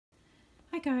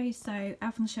guys, so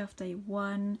Elf on the Shelf day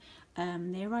 1,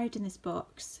 they arrived in this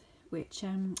box which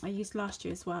I used last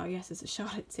year as well. Yes, it's a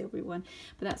Charlotte Tilbury one,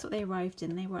 but that's what they arrived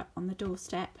in. They were on the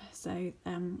doorstep, so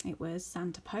it was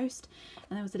Santa Post,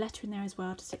 and there was a letter in there as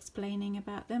well just explaining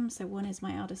about them. So one is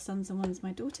my eldest son's and one is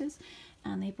my daughter's,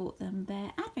 and they bought them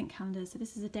their advent calendars. So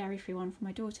this is a dairy-free one for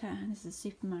my daughter and this is a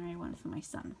Super Mario one for my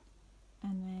son.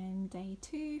 And then day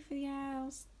 2 for the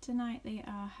elves. Tonight they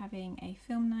are having a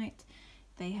film night.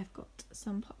 They have got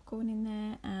some popcorn in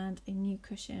there and a new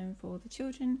cushion for the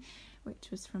children, which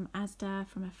was from Asda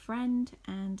from a friend.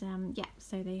 And yeah,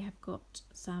 so they have got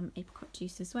some apricot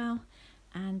juice as well.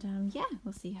 And yeah,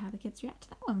 we'll see how the kids react to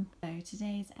that one. So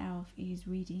today's elf is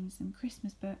reading some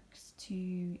Christmas books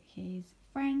to his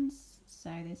friends. So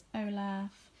there's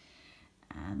Olaf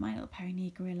and My Little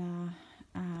Pony Gorilla.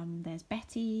 There's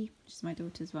Betty, which is my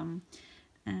daughter's one,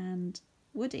 and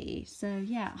Woody. So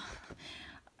yeah,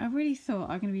 I really thought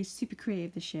I'm going to be super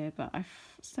creative this year, but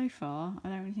so far I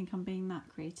don't really think I'm being that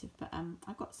creative, but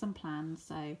I've got some plans,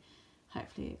 so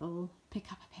hopefully it'll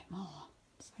pick up a bit more.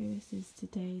 So this is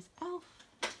today's elf,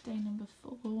 day number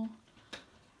 4,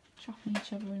 trapping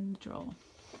each other in the drawer.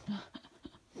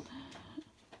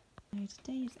 So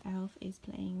today's elf is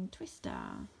playing Twister.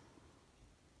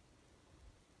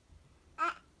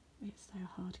 It's so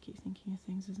hard to keep thinking of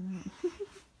things, isn't it?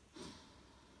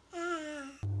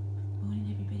 Morning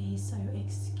everybody, so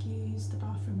excuse the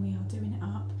bathroom, we are doing it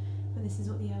up, but this is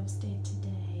what the elves did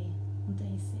today on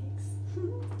day 6.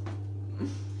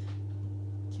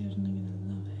 Children are going to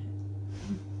love it.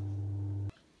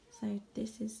 So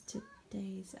this is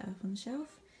today's Elf on the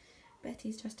Shelf.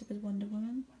 Betty's dressed up as Wonder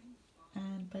Woman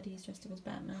and Buddy's dressed up as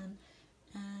Batman,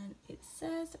 and it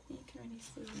says, I think you can really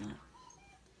see that,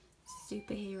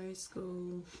 Superhero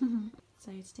School.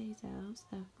 So today's elves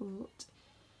have bought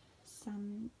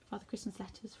some Father Christmas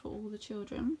letters for all the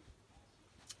children,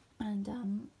 and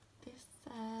this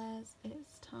says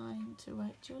it's time to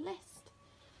write your list.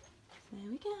 So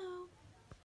there we go.